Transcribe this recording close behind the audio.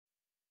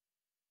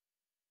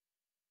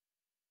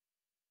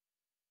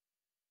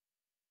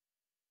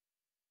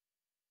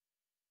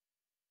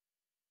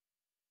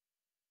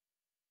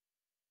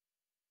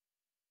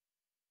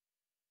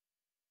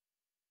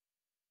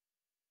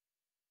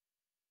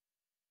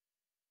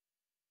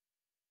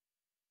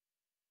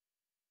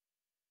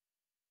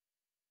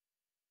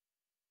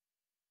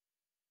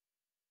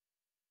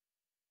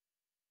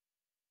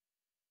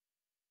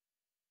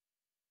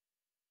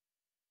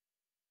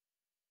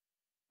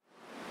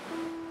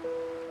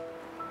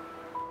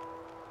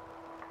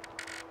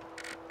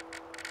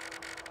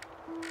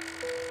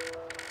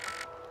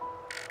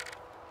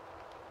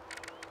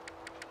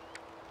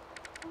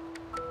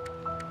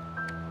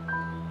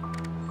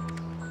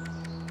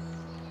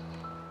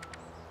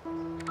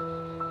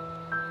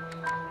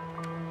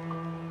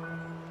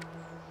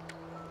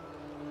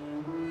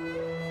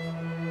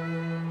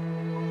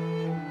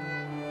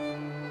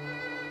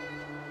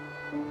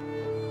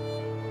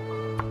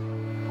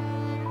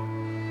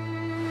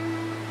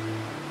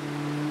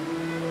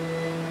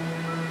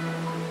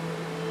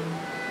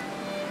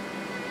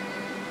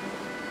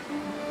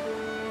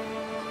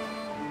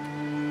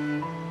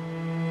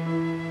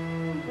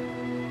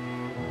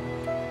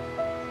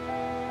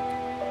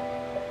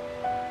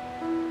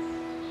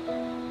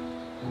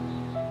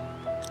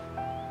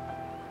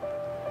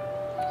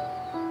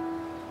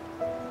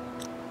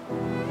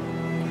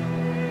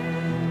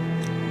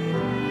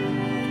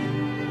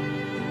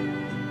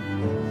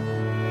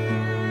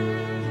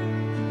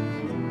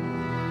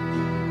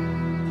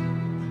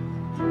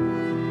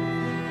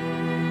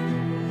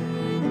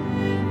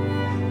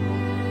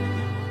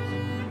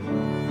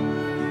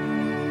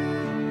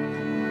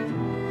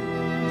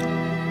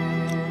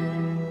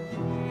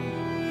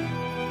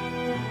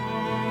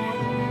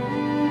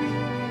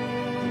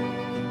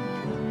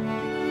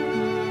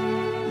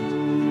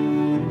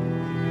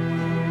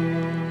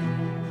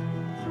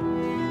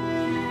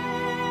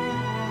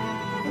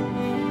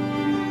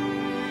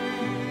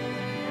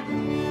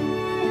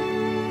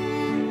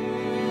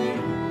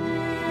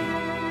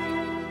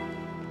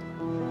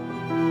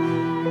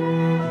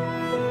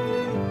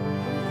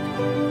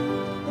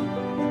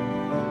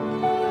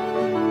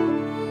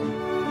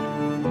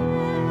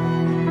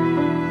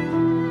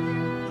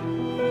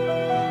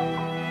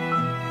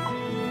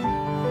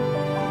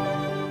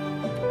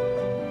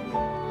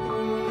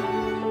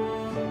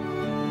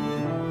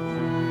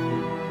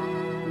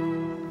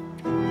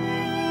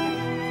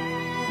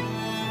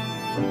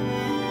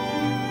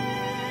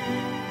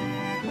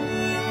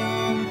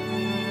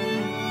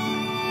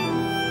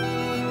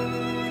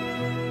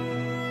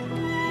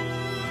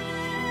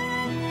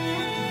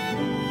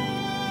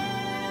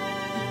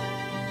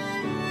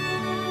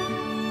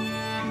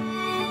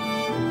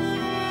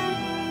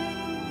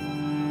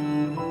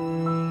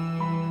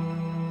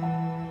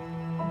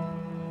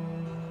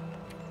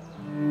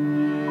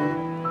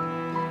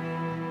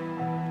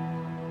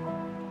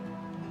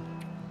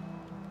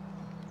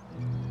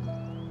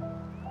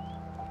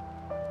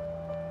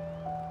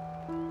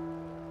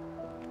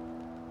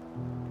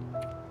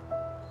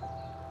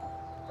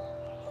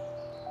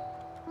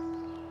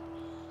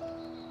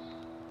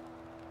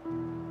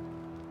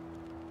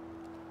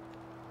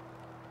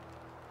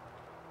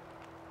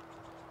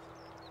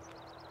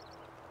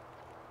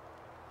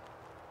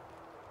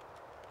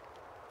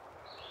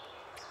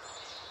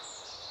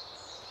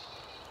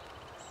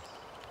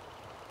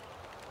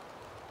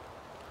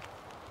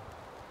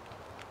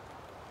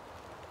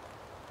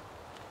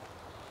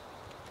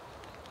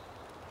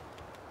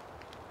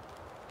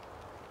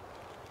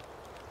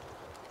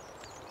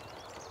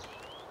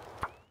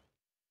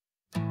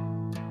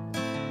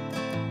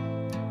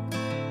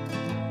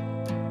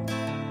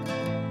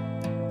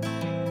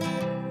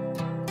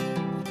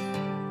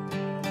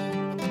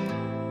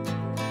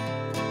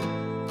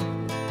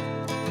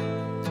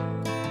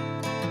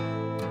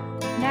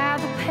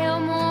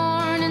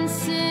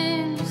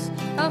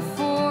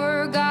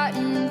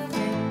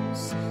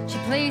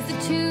plays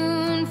the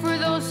tune for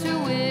those who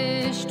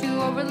wish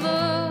to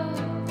overlook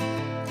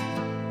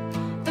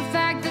the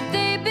fact that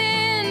they've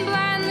been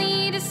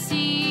blindly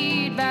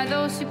deceived by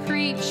those who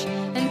preach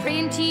and pray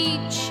and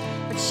teach.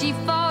 But she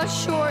falls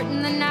short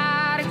and the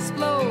night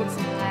explodes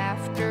in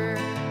laughter.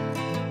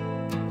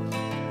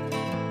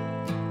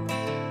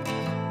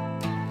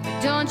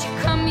 Don't you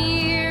come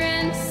here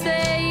and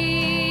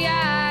say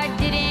I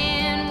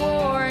didn't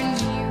warn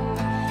you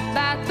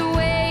about the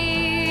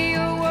way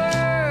your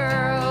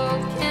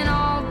world can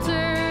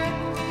alter.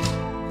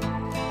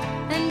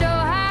 And oh,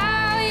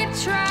 how you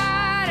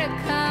try to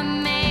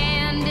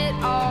command it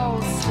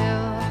all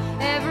still.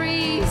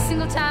 Every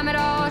single time it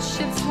all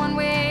shifts one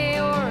way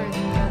or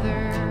the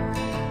other.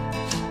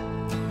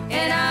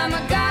 And I'm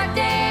a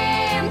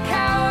goddamn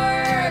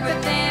coward,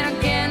 but then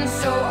again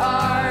so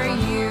are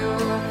you.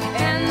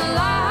 And the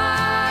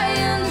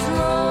lions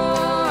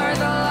roar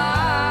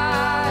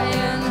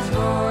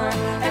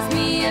as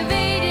me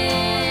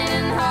evading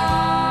and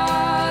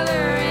hollering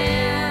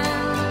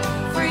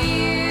for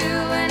you.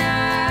 And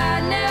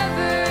I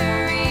never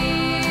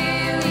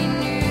really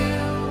knew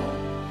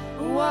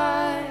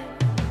what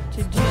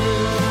to do.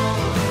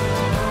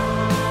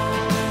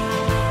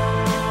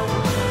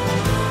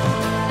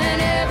 And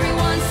every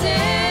once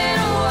in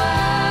a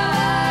while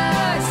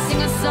I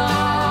sing a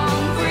song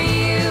for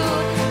you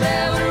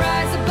that would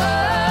rise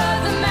above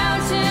the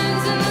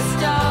mountains and the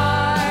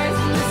stars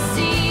and the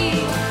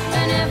sea.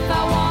 And if I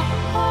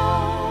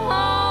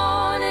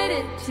wanted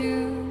it to,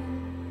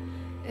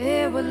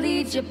 it would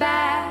lead you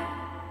back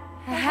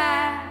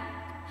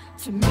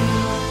to me.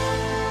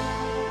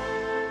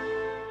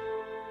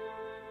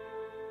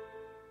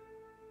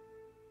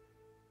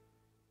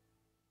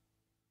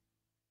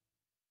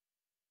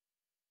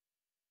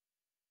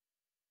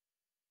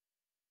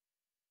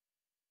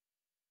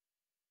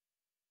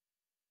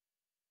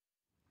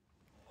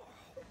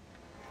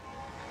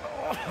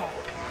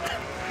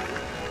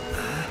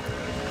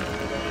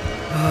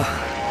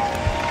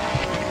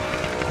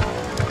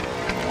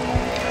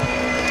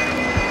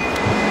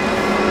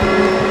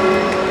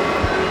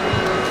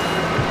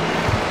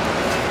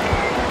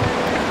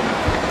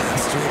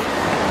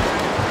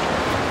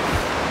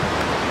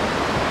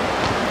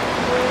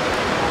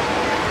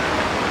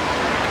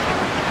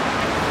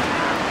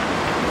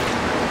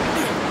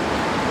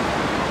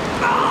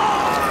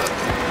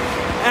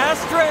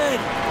 Astrid!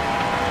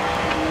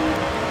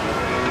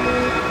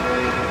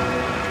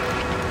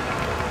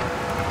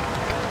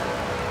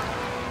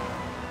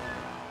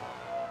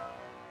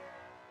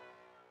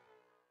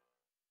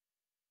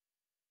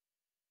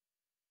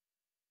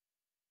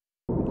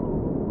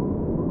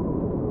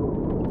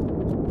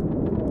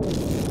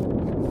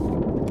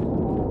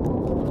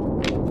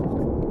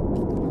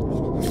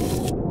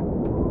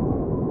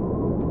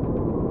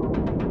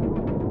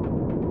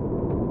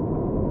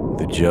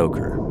 The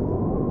Joker.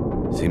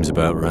 Seems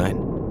about right.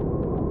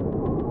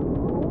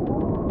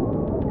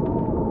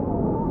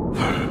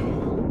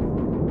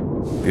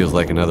 Feels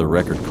like another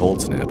record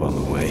cold snap on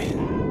the way.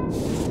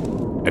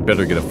 I'd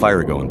better get a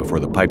fire going before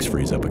the pipes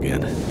freeze up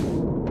again.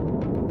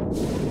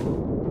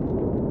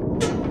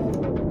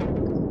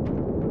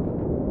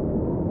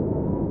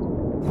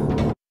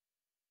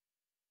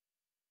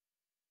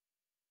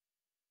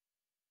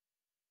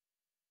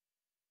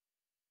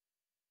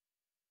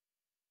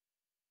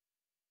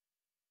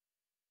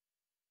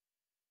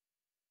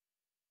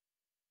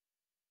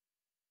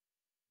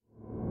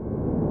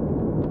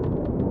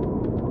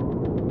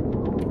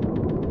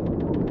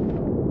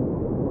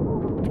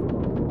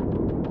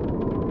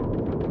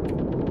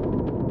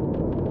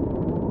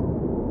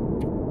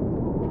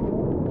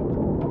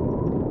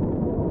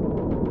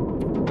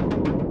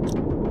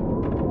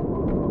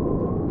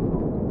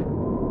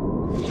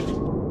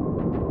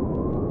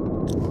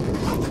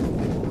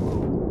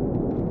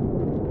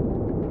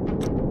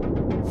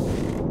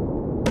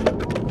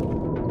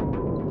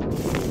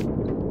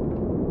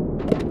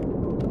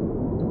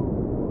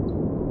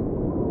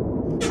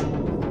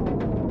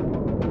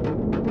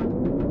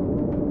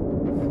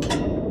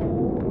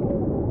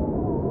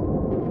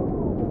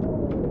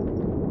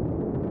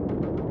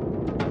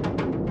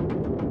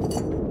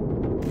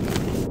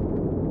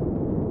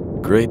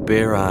 Great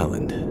Bear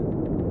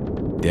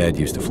Island. Dad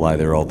used to fly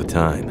there all the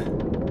time.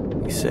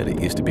 He said it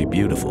used to be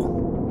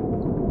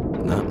beautiful.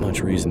 Not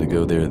much reason to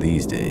go there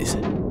these days,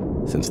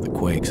 since the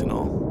quakes and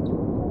all.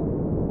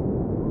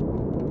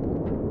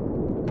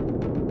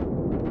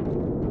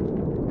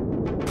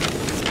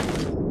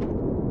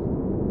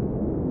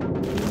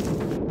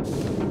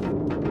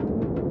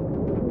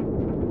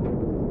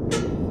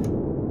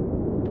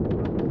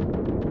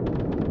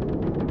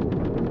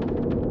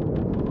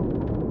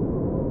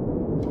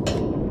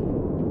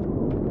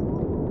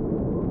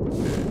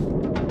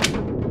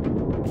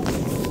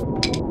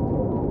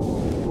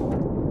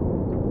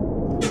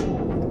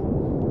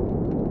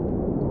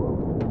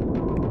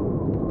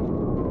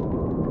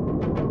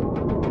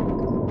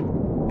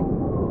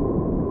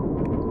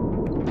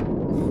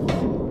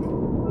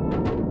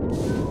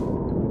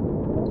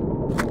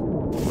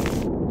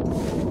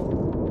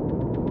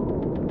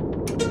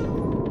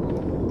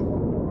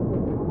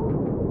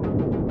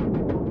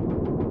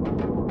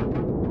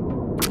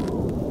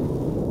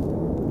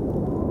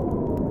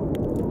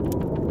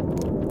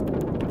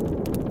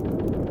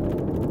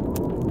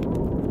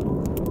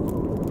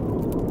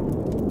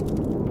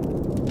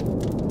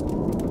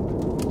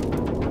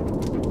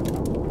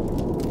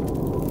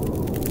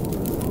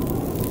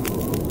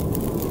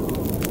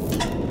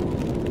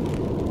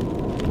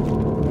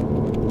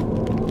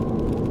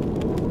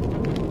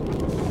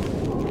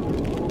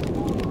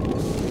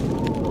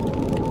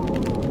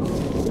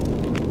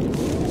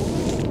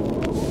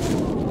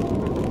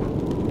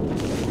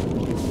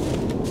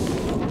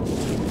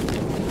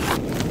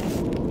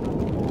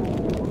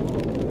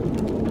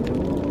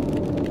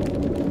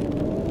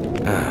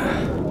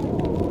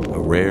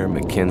 rare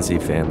Mackenzie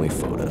family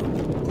photo.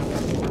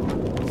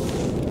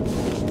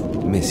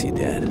 Miss you,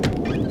 Dad.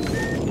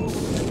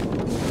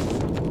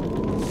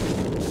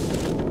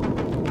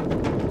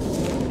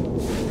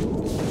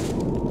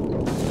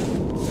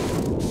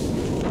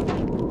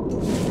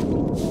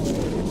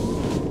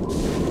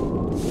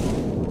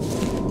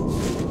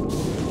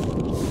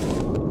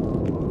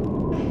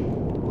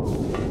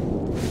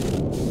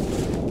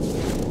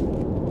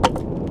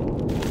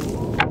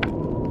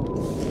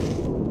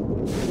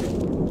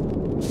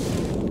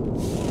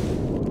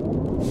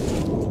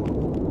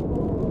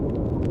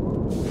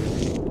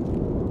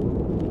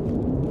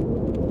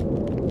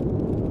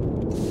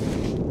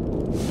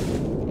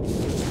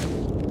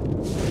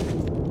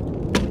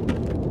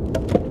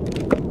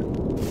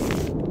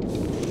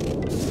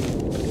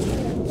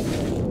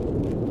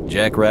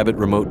 Jackrabbit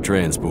Remote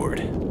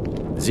Transport.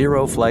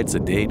 0 flights a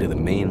day to the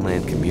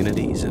mainland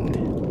communities and,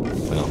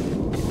 well,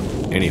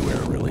 anywhere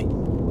really.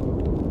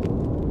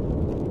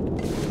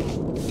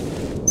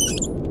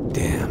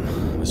 Damn,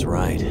 I was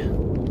right.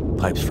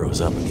 Pipes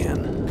froze up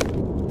again.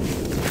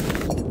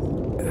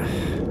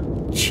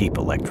 Cheap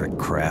electric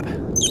crap.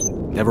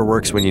 Never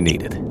works when you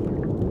need it.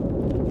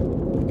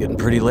 Getting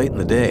pretty late in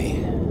the day.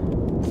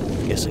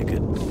 Guess I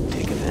could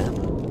take a nap.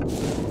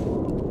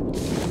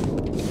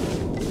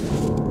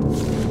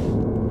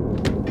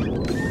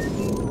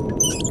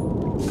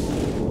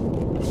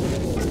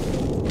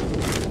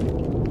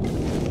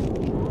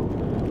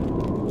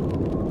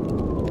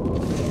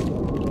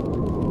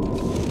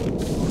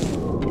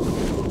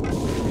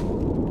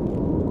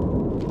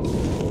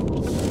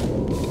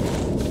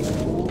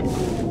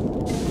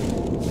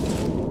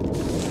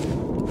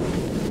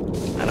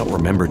 I don't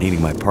remember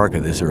needing my parka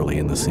this early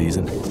in the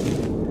season.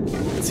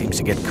 It seems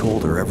to get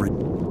colder every...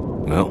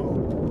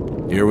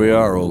 Well, here we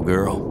are, old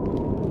girl.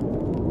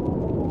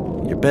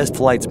 Your best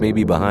flights may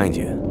be behind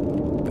you,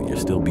 but you're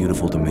still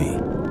beautiful to me.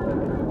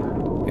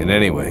 And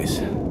anyways,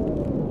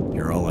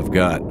 you're all I've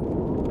got.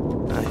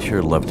 I'd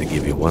sure love to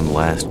give you one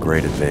last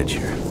great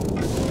adventure.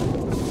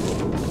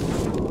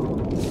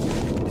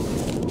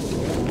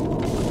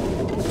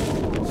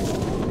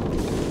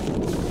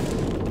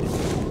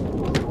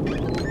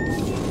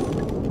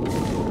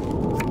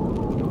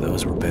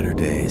 Those were better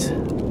days.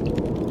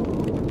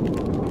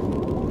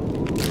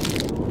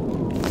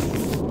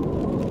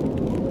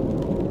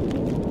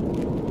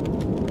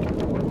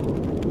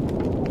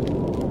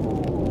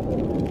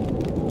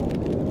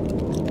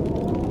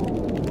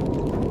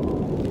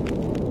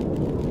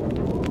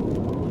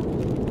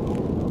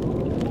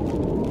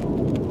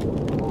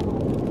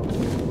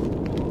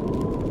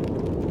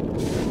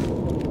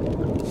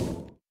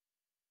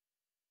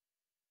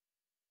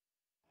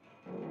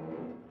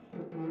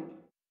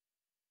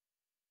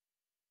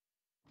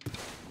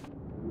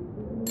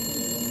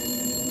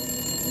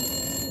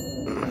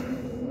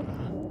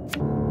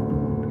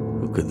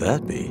 Who could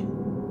that be?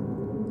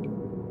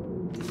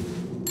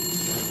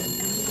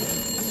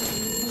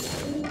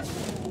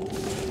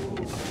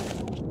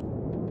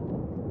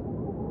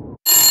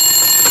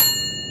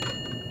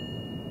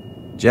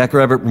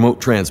 Jackrabbit Remote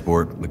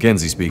Transport,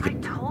 Mackenzie speaking.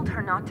 I told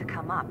her not to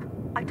come up.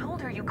 I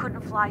told her you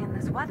couldn't fly in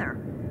this weather.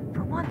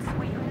 For once,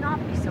 will you not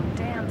be so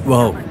damn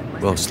Whoa, stubborn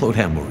and whoa, listen? slow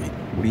down, Maureen.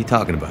 What are you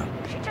talking about?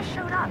 She just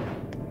showed up.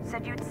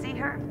 Said you'd see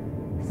her.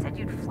 Said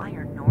you'd fly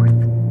her north.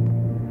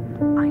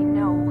 I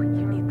know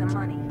you need the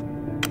money.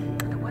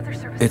 The weather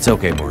service... It's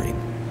okay, Maureen.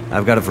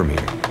 I've got it from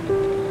here.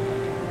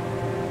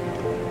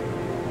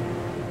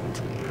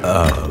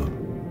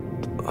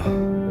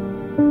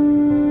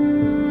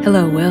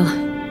 Hello, Will.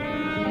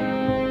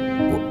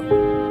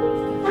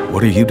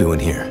 What are you doing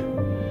here?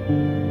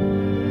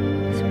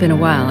 It's been a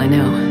while, I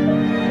know.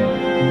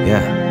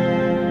 Yeah.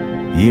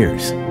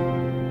 Years.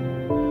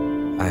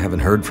 I haven't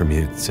heard from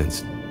you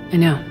since... I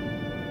know.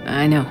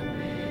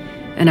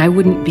 And I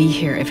wouldn't be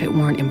here if it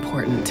weren't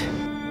important.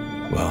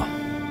 Well...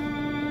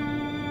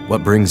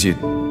 What brings you...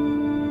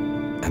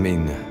 I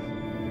mean...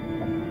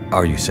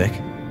 Are you sick?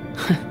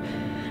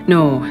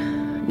 No,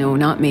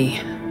 not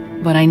me.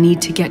 But I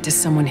need to get to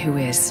someone who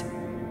is.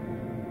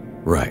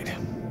 Right.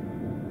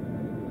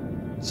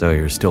 So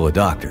you're still a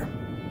doctor?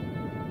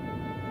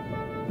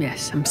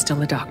 Yes, I'm still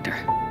a doctor.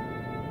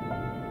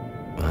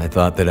 I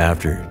thought that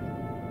after...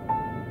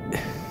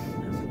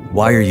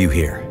 Why are you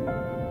here?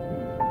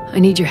 I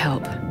need your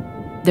help.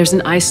 There's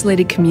an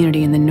isolated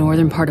community in the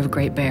northern part of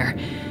Great Bear.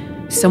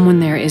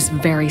 Someone there is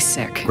very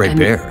sick. Great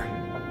Bear?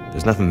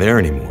 There's nothing there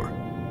anymore.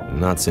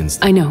 Not since...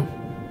 I know.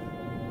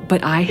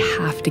 But I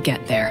have to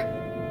get there.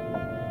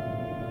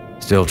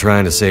 Still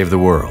trying to save the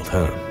world,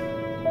 huh?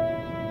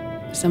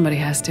 Somebody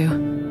has to.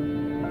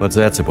 What's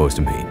that supposed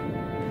to mean?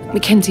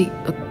 Mackenzie,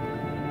 look,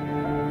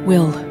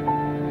 Will,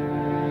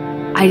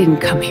 I didn't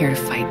come here to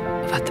fight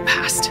about the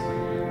past.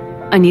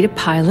 I need a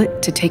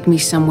pilot to take me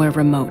somewhere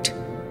remote.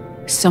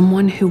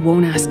 Someone who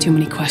won't ask too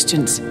many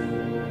questions.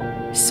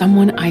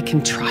 Someone I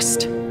can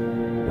trust.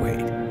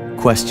 Wait,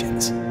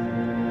 questions?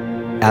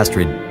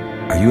 Astrid,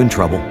 are you in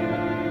trouble?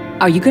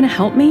 Are you gonna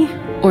help me,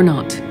 or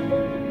not?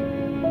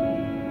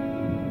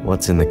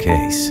 What's in the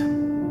case?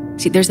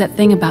 See, there's that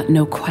thing about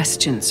no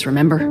questions,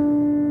 remember?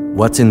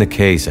 What's in the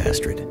case,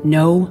 Astrid?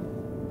 No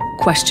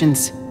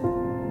questions.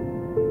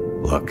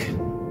 Look,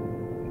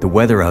 the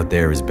weather out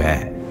there is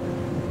bad.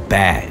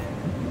 Bad.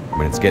 I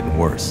mean, it's getting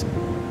worse.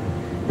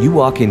 You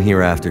walk in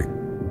here after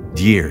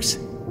years.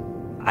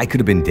 I could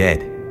have been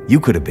dead. You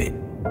could have been.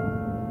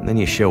 And then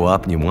you show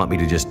up and you want me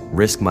to just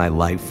risk my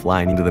life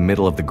flying into the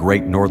middle of the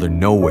great northern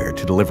nowhere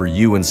to deliver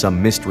you in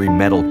some mystery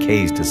metal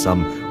case to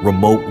some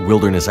remote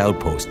wilderness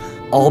outpost,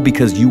 all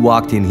because you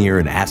walked in here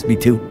and asked me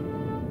to?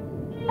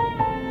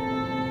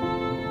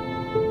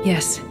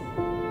 Yes.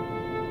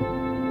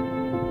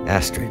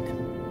 Astrid,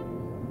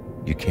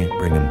 you can't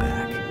bring him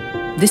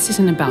back. This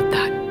isn't about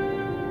that.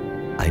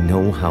 I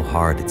know how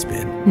hard it's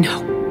been. No.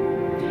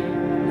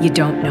 You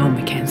don't know,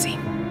 Mackenzie.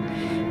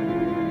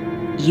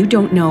 You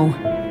don't know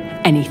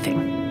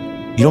anything.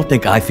 You don't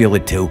think I feel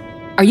it too?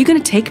 Are you gonna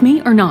take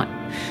me or not?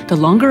 The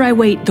longer I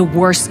wait, the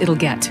worse it'll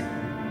get.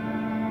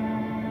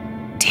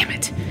 Damn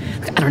it.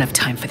 I don't have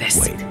time for this.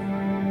 Wait.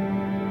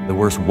 The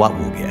worse what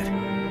we'll get?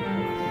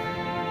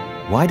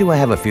 Why do I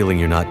have a feeling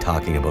you're not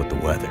talking about the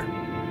weather?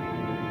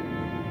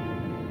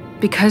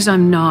 Because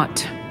I'm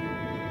not.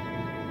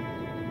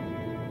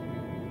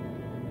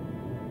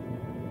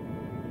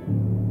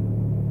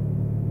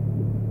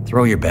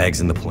 Throw your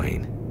bags in the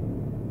plane.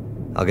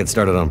 I'll get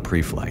started on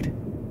pre-flight.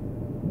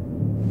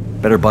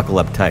 Better buckle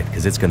up tight,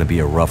 because it's gonna be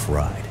a rough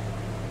ride.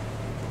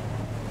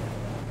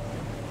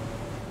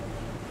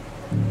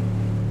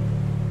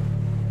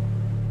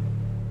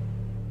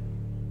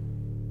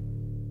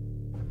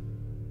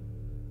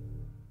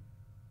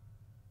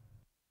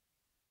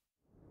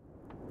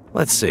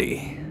 Let's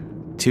see.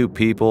 2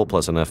 people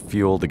plus enough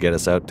fuel to get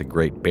us out to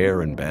Great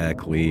Bear and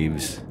back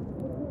leaves...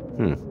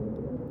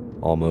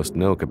 almost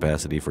no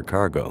capacity for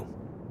cargo.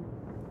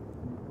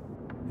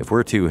 If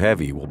we're too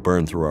heavy, we'll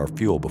burn through our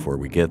fuel before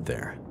we get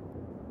there.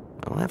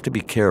 I'll have to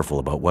be careful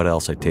about what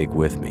else I take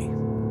with me.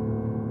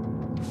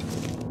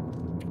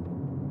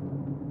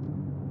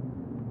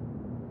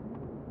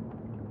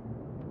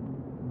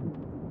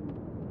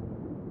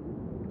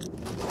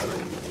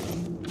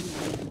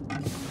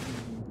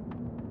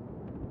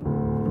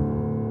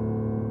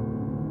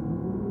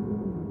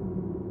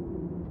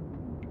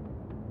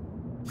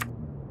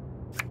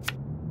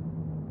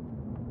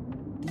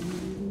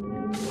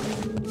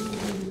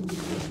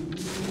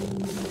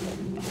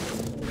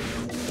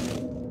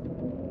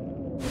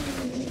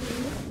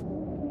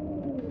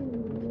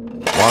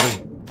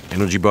 Water,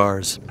 energy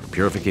bars,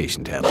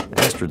 purification tablet.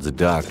 Astrid's a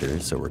doctor,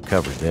 so we're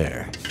covered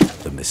there.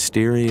 The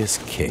mysterious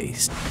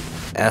case.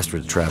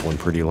 Astrid's traveling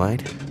pretty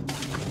light.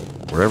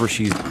 Wherever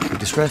she's... The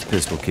distress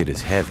pistol kit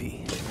is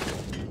heavy,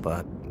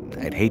 but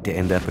I'd hate to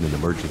end up in an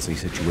emergency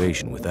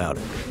situation without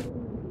it.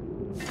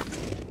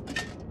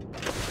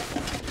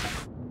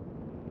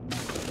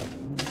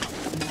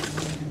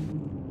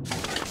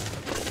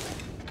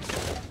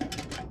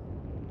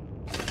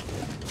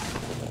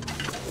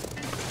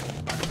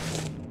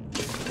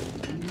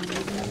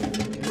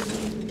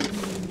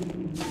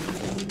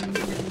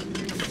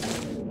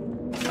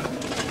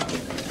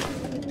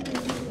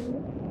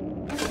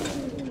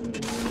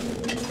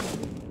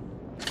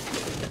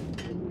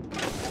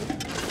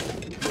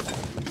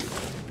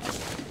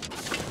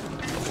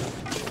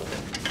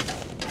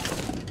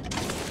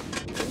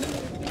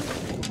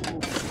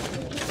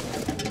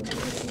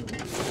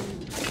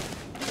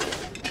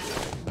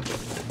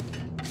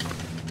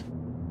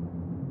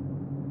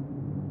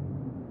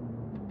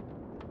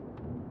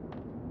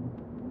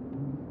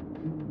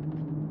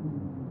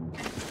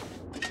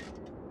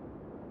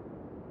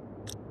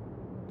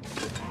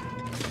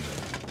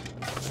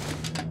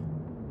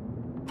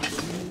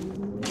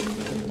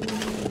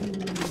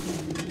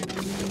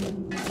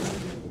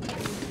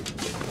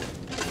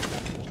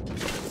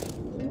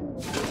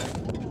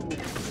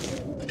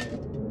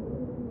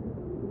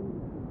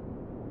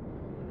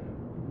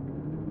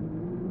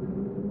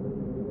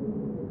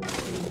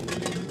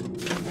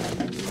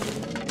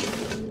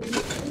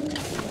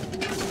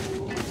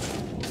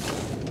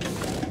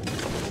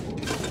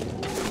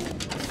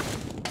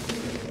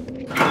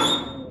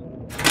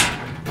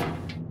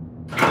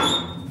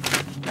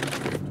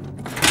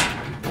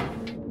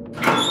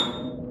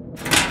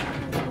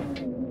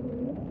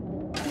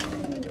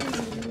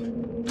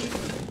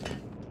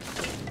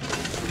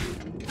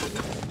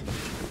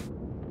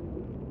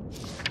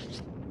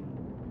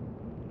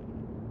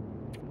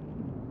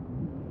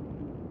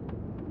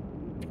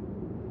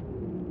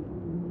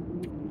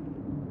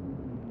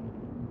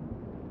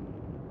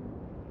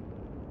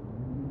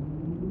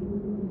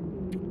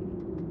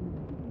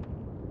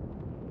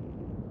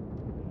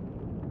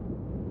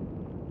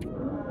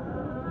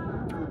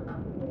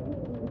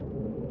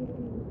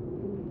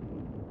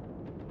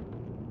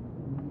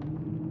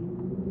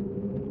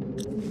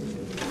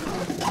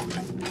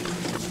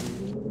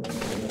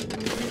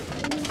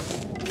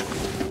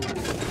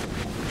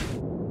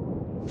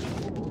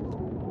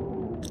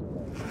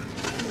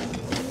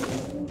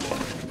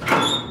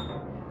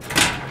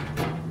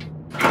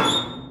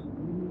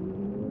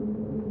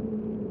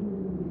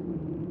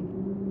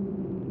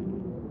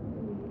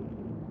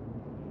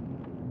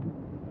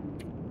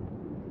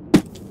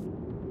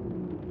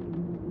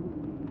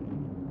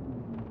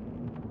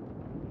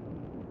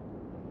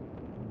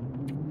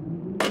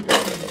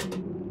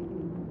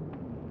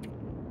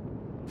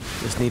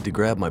 Just need to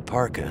grab my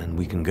parka and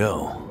we can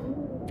go.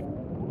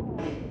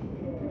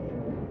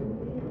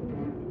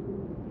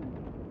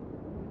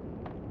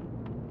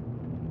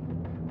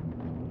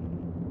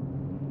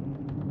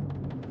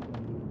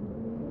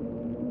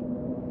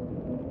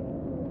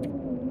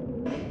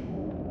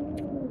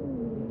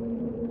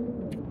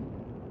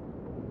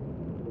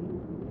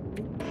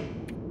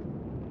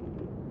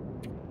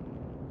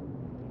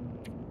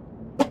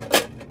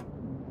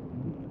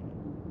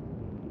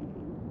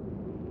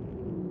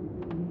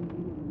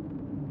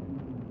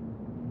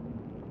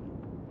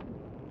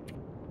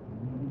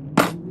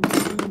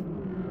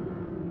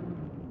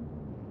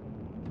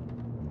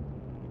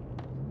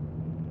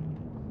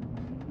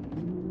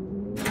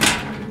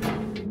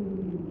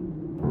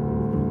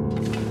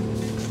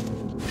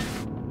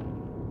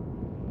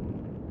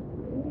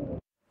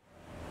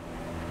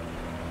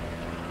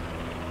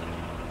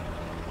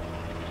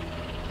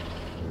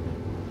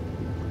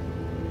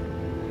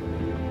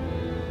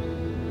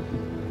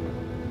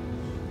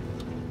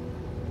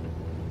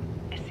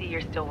 You're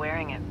still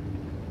wearing it.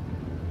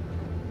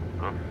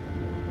 Huh?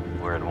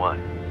 Wearing what?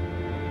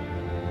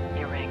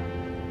 Your ring.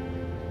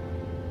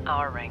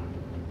 Our ring.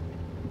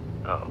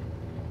 Oh.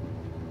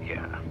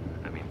 Yeah.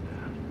 I mean,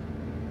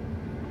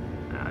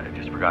 I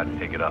just forgot to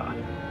take it off.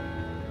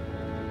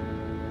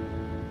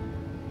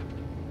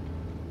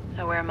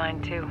 I wear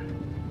mine too.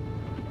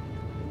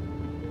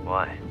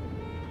 Why?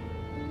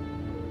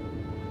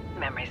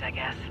 Memories, I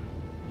guess.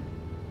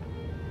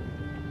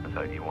 I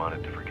thought you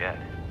wanted to forget.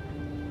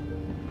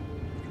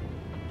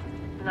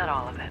 Not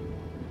all of it.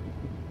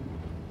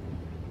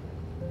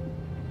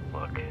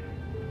 Look.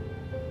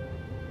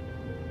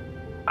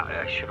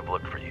 I should have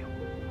looked for you.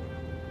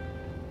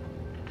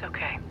 It's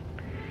okay.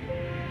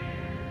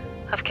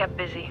 I've kept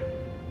busy.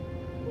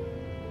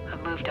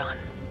 I've moved on.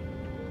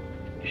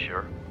 You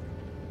sure?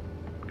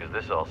 Because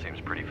this all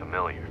seems pretty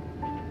familiar.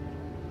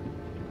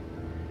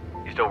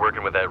 You still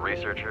working with that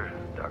researcher?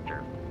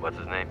 Dr. What's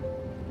his name?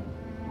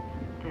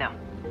 No.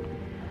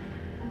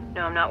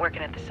 No, I'm not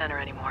working at the center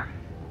anymore.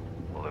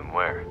 Well, then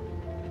where?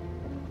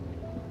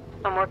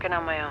 I'm working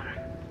on my own.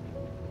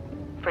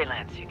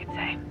 Freelance, you could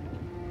say.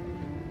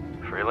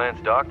 Freelance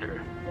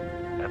doctor?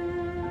 That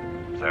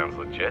sounds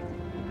legit.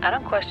 I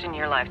don't question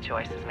your life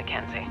choices,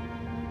 Mackenzie.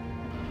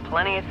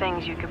 Plenty of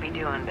things you could be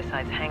doing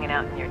besides hanging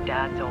out in your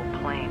dad's old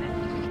plane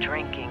and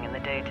drinking in the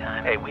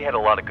daytime. Hey, we had a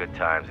lot of good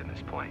times in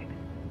this plane.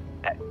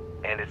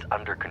 And it's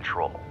under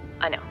control.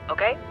 I know,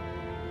 okay?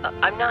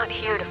 I'm not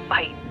here to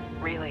fight,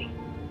 really.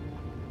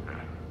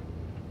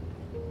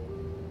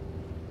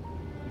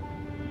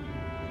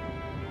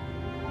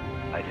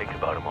 I think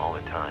about him all the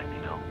time,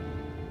 you know?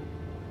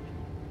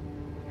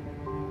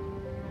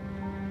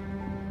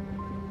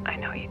 I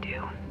know you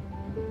do.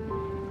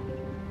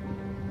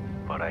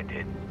 But I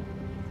did.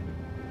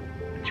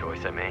 The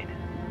choice I made.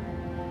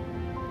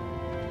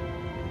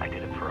 I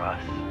did it for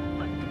us.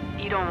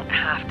 You don't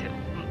have to.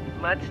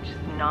 Let's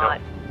just not...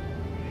 No.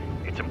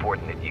 It's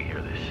important that you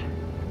hear this.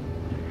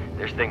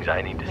 There's things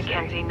I need to say.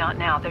 Mackenzie, not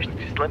now. There's...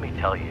 Just let me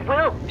tell you.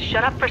 Will,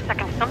 shut up for a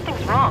second.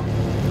 Something's wrong.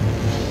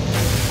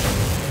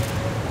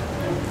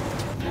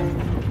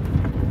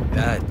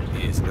 That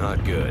is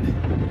not good.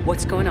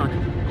 What's going on?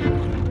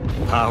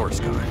 Power's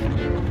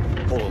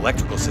gone. Whole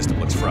electrical system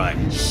looks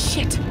fried.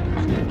 Shit!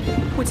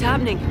 What's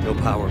happening? No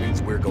power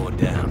means we're going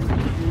down.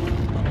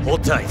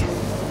 Hold tight.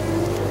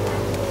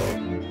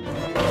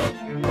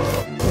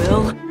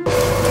 Will?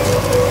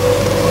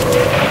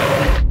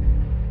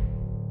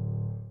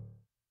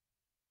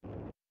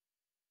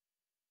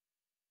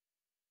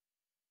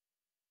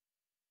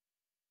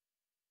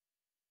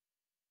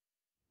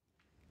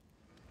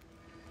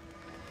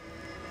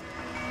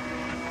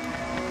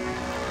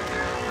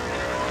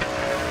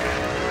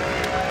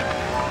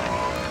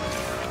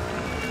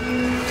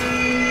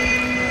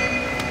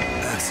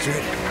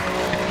 Astrid.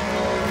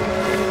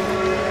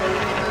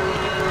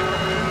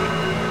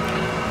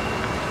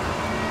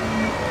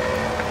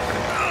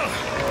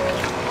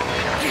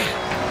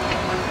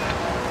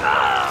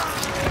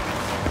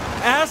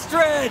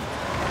 Astrid!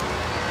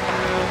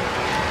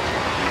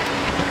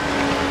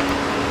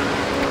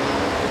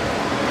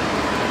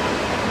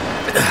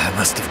 I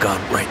must have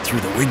gone right through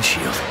the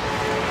windshield.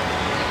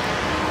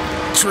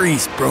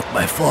 Trees broke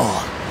my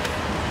fall.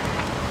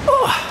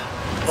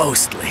 Oh,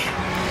 mostly.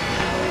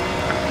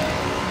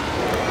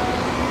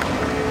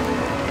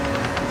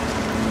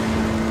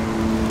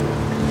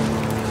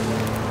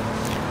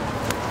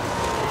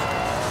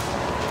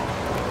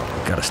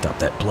 Gotta stop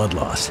that blood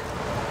loss.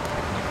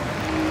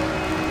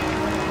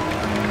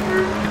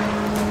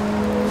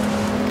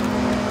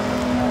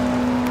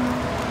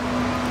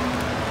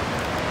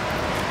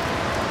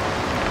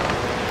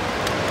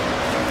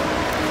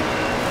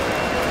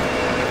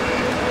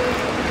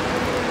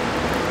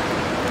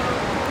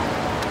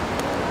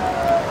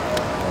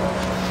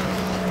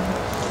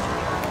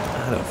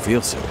 I don't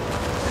feel so.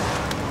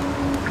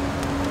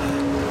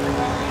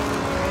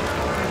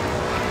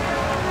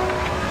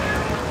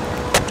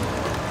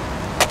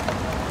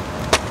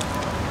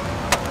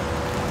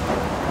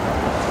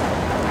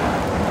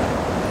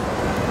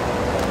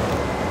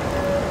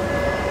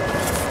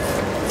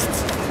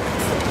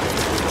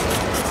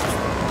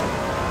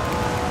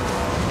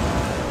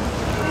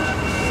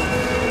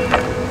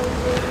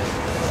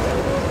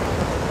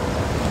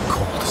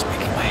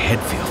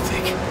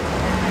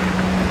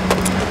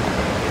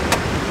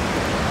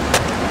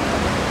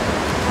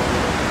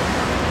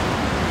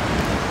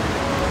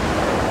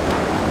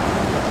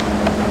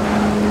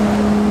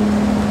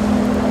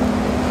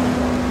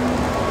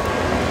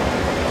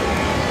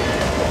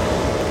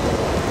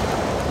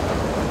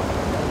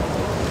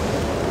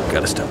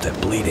 Gotta stop that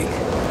bleeding.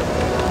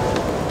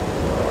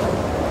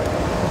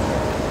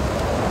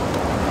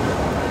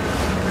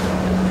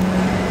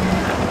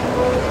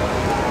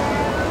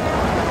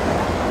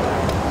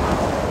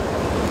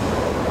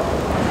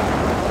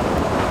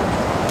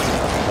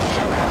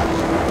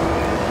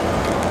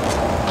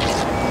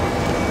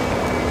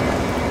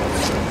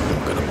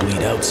 I'm gonna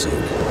bleed out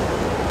soon.